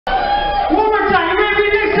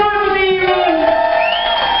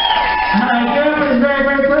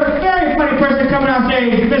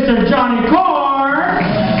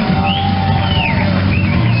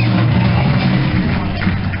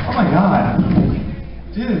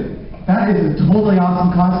Dude, that is a totally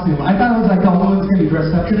awesome costume. I thought it was like the whole one's gonna be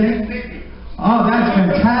dressed up today. Oh, that's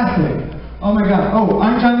fantastic. Oh my God. Oh,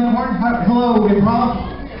 I'm Johnny Corn. Hello, Improv.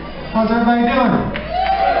 How's everybody doing?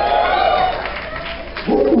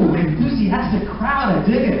 Ooh, enthusiastic crowd. I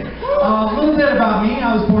dig it. A little bit about me.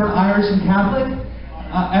 I was born Irish and Catholic.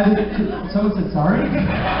 Someone said sorry?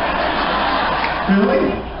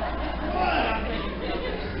 Really?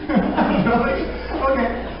 Really?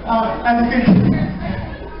 Okay.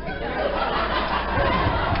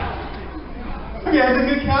 As a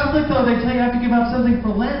good Catholic, though, they tell you have to give up something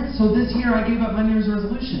for Lent. So this year, I gave up my New Year's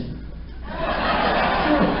resolution.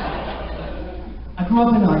 True. I grew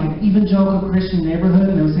up in like an evangelical Christian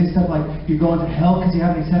neighborhood, and they would say stuff like, "You're going to hell because you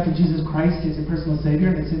haven't accepted Jesus Christ as your personal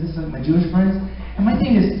Savior." They say this like my Jewish friends. And my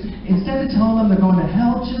thing is, instead of telling them they're going to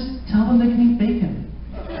hell, just tell them they can eat bacon.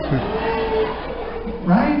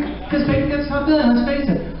 Right? Because bacon gets top billion, let's face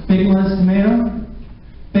it. Bacon, lettuce, tomato,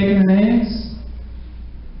 bacon and eggs.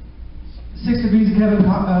 6 degrees of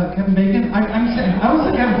Kevin Bacon. I'm saying, I was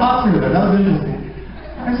like Kevin Costner there. That was interesting.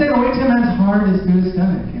 I'm saying wait till man's heart is to his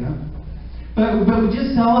stomach, you know. But we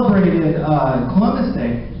just celebrated Columbus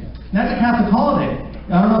Day. And that's a Catholic holiday.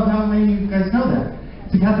 I don't know how many of you guys know that.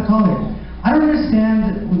 It's a Catholic holiday. I don't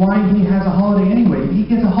understand why he has a holiday anyway. He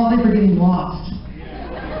gets a holiday for getting lost.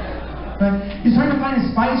 Right? He's trying to find a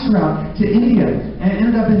spice route to India and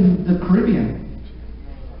ended up in the Caribbean.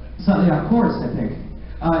 So, yeah, of course, I think.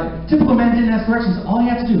 Typical men didn't ask directions. All you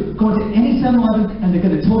have to do, go into any 7-Eleven and they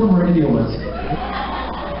could have told him where India was.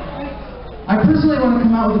 I personally want to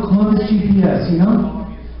come out with the Columbus GPS, you know?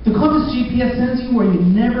 The Columbus GPS sends you where you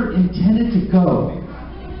never intended to go.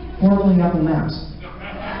 Formerly Apple Maps.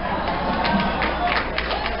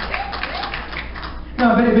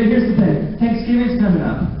 No, but here's the thing. Thanksgiving's coming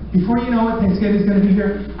up. Before you know it, Thanksgiving's going to be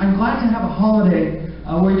here. I'm glad to have a holiday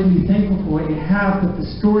where you can be thankful for what you have, but the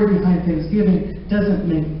story behind Thanksgiving doesn't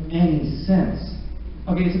make any sense.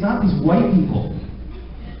 Okay, it's about these white people.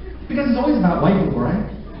 Because it's always about white people, right?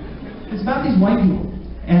 It's about these white people.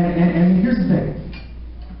 And here's the thing.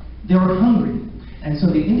 They were hungry. And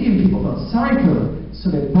so the Indian people felt sorry for them.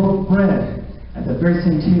 So they broke bread at the very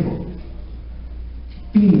same table,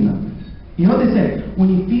 feeding them. You know what they say?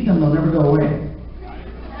 When you feed them, they'll never go away.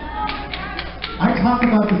 I talk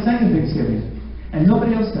about the second Thanksgiving, and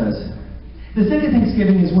nobody else does. The second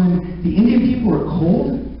Thanksgiving is when the Indian people were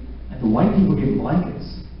cold, and the white people gave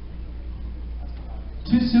blankets.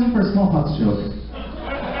 Too soon for a smallpox joke.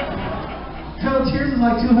 Trail of Tears is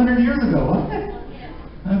like 200 years ago. What?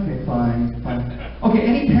 Okay, fine. Okay,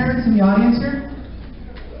 any parents in the audience here?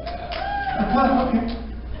 Okay.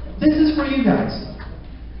 This is for you guys.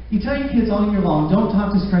 You tell your kids all year long, don't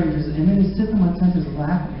talk to strangers, and then you sit them on sentence and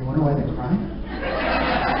laugh, and you wonder why they cry?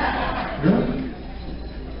 Really?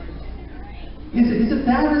 Is it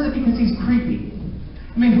that, or is it because he's creepy?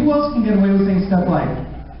 I mean, who else can get away with saying stuff like,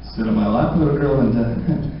 sit on my lap, little girl, and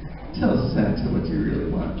tell Santa what you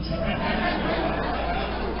really want?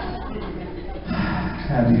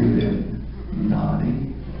 Have you been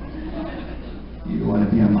naughty? You want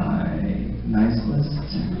to be on my nice list?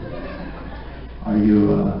 Are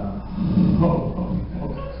you,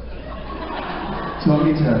 Do you want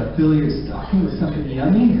me to fill your stocking with something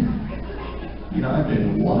yummy? You know, I've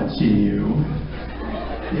been watching you.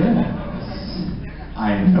 Yes.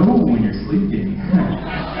 I know when you're sleeping.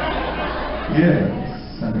 Yes,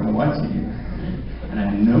 I've been watching you. And I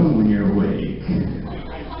know when you're awake.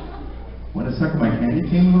 Want to suck my candy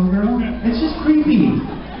cane, little girl? It's just creepy.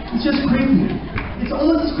 It's just creepy. It's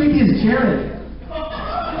almost as creepy as Jared.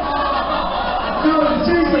 No,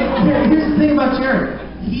 seriously, here's the thing about Jared.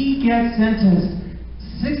 He gets sentenced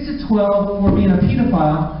 6 to 12 for being a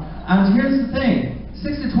pedophile, and here's the thing.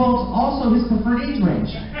 6 to 12 is also his preferred age range.